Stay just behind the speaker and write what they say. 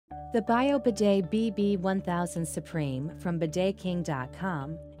The Bio Bidet BB-1000 Supreme from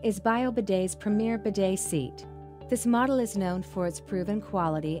BidetKing.com is Bio Bidet's premier bidet seat. This model is known for its proven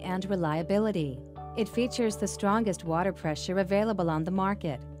quality and reliability. It features the strongest water pressure available on the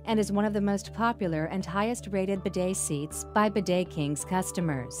market and is one of the most popular and highest-rated bidet seats by BidetKing's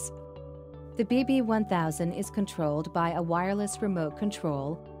customers. The BB-1000 is controlled by a wireless remote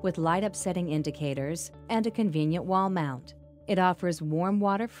control with light-up setting indicators and a convenient wall mount. It offers warm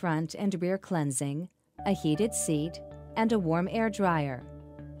water front and rear cleansing, a heated seat, and a warm air dryer.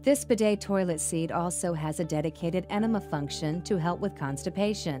 This bidet toilet seat also has a dedicated enema function to help with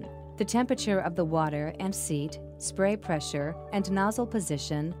constipation. The temperature of the water and seat, spray pressure, and nozzle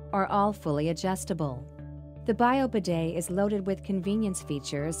position are all fully adjustable. The Bio Bidet is loaded with convenience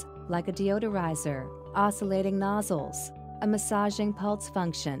features like a deodorizer, oscillating nozzles, a massaging pulse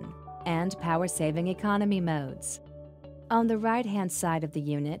function, and power-saving economy modes. On the right-hand side of the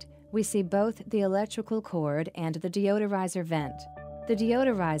unit, we see both the electrical cord and the deodorizer vent. The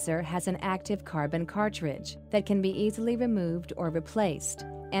deodorizer has an active carbon cartridge that can be easily removed or replaced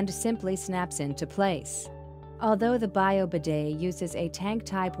and simply snaps into place. Although the Bio Bidet uses a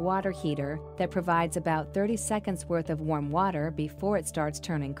tank-type water heater that provides about 30 seconds worth of warm water before it starts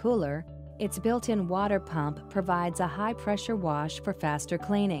turning cooler, its built-in water pump provides a high-pressure wash for faster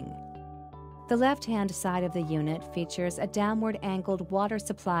cleaning. The left-hand side of the unit features a downward-angled water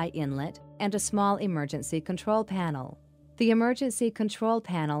supply inlet and a small emergency control panel. The emergency control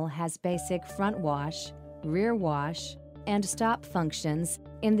panel has basic front wash, rear wash, and stop functions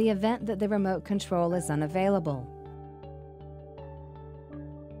in the event that the remote control is unavailable.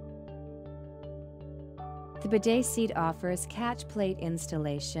 The bidet seat offers catch plate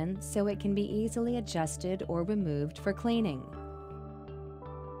installation so it can be easily adjusted or removed for cleaning.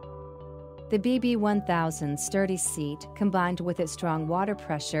 The BB-1000 sturdy seat, combined with its strong water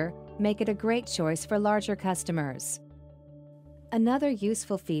pressure, make it a great choice for larger customers. Another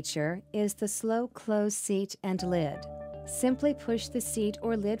useful feature is the slow close seat and lid. Simply push the seat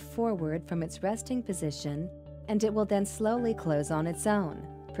or lid forward from its resting position, and it will then slowly close on its own,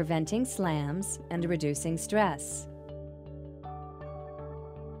 preventing slams and reducing stress.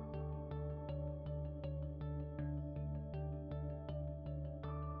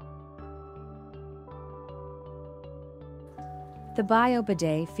 The Bio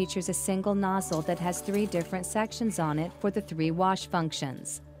Bidet features a single nozzle that has 3 different sections on it for the 3 wash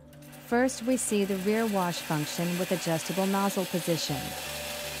functions. First, we see the rear wash function with adjustable nozzle position.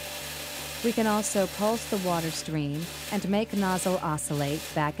 We can also pulse the water stream and make nozzle oscillate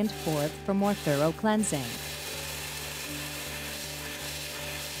back and forth for more thorough cleansing.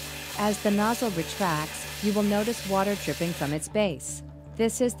 As the nozzle retracts, you will notice water dripping from its base.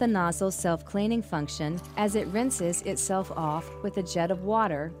 This is the nozzle self-cleaning function as it rinses itself off with a jet of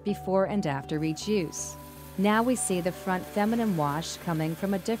water before and after each use. Now we see the front feminine wash coming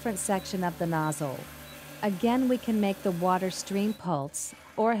from a different section of the nozzle. Again, we can make the water stream pulse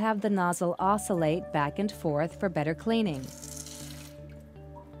or have the nozzle oscillate back and forth for better cleaning.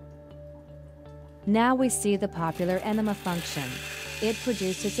 Now we see the popular enema function. It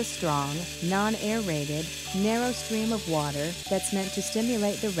produces a strong, non-aerated, narrow stream of water that's meant to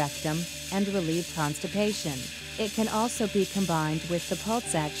stimulate the rectum and relieve constipation. It can also be combined with the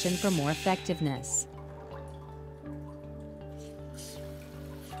pulse action for more effectiveness.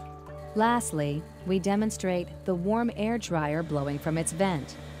 Lastly, we demonstrate the warm air dryer blowing from its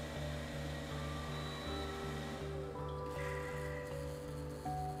vent.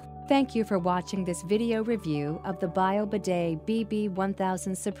 Thank you for watching this video review of the Bio Bidet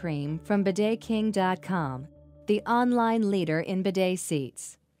BB-1000 Supreme from BidetKing.com, the online leader in bidet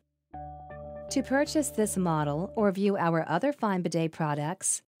seats. To purchase this model or view our other fine bidet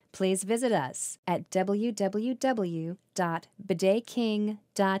products, please visit us at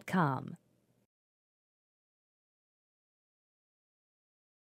www.BidetKing.com.